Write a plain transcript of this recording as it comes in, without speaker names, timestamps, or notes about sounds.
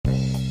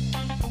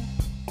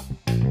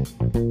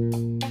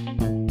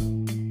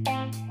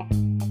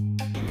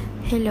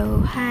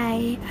Hello,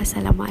 hi,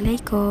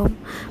 Assalamualaikum.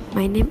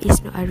 My name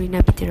is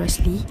Noarina binti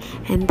Rosli,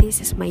 and this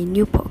is my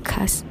new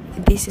podcast.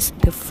 This is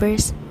the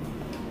first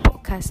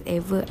podcast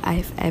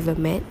I've ever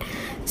made.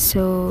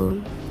 So,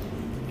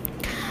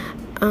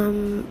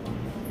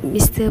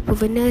 Mr.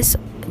 Puvanas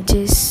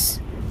just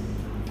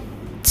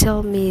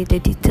tell me the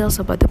details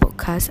about the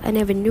podcast. I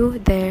never knew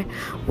there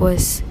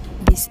was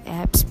these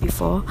apps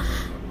before.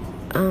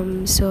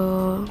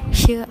 So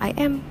here I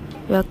am.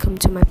 Welcome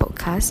to my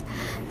podcast.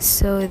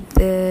 So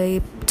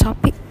the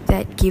topic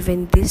that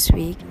given this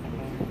week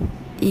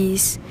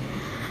is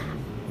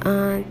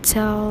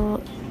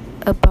tell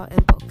about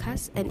a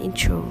podcast and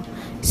intro.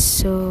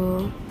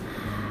 So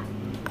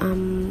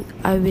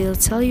I will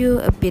tell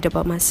you a bit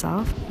about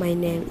myself. My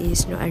name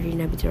is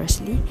Noarina binti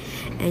Rosli,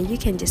 and you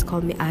can just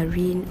call me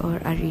Arin or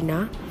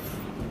Arina.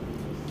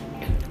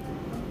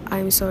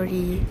 I'm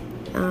sorry.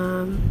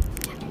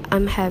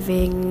 I'm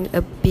having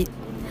a bit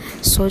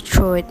sore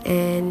throat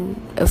and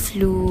a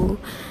flu,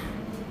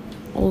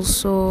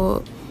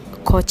 also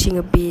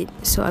coughing a bit,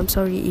 so I'm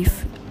sorry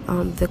if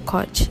the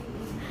cough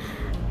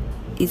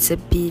is a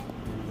bit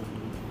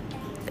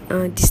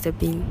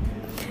disturbing.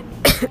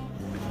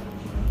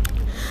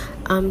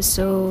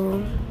 So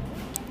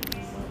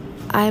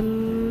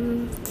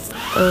I'm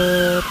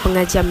a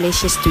pengajar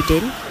Malaysia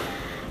student,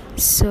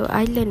 so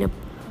I learn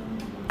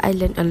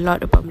a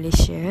lot about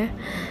Malaysia.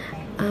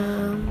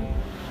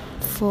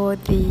 For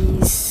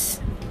this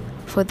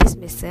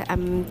semester,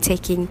 I'm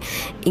taking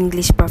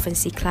English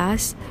proficiency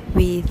class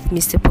with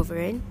Mr.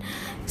 Puvaran.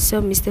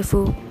 So Mr.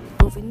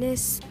 Puvaran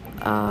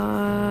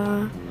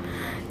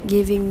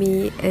giving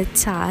me a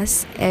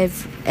task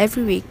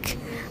every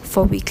week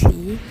for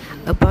weekly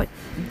about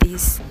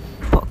this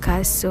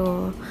podcast.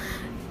 So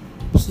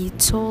he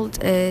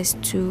told us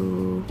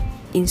to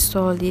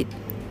install it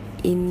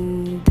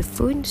in the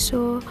phone.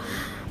 So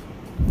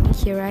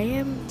here I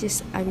am.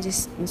 I'm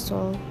just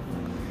install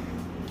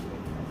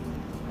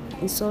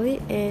it,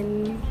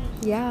 and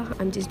yeah,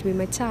 I'm just doing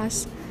my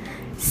task.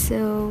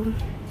 So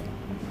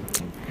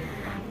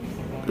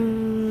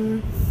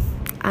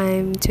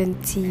I'm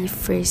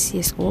 21st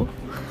years old.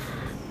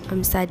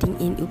 I'm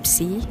studying in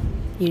UPSI,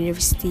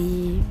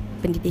 University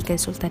Pendidikan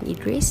Sultan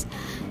Idris.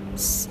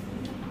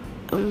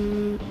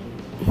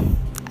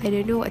 I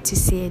don't know what to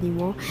say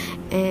anymore,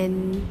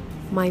 and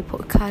my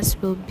podcast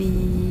will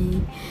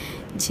be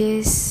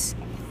just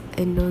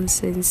a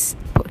nonsense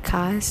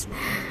podcast.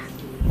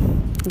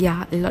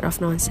 Yeah, a lot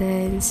of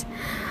nonsense,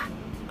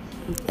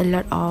 a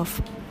lot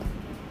of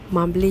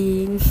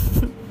mumbling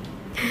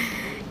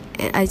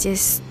and I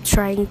just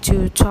trying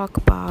to talk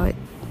about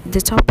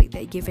the topic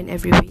that given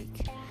every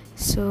week.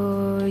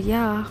 So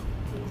yeah,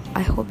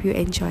 I hope you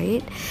enjoy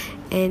it,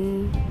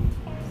 and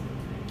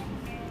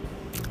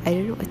I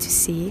don't know what to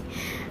say.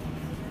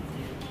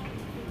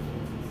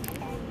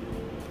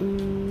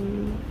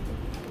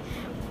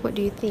 What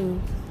do you think?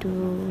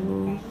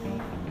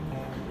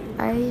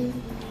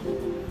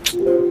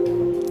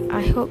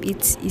 I hope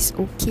it's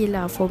okay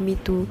lah for me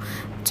to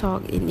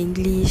talk in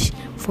English,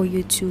 for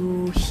you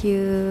to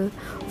hear,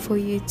 for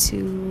you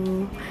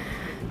to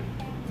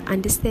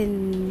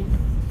understand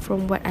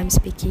from what I'm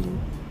speaking.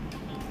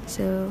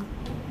 So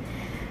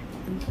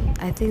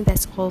I think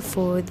that's all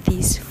for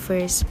this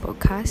first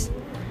podcast.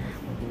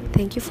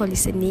 Thank you for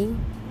listening.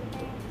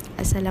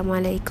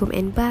 Assalamualaikum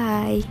and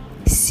bye.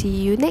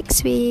 See you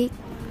next week.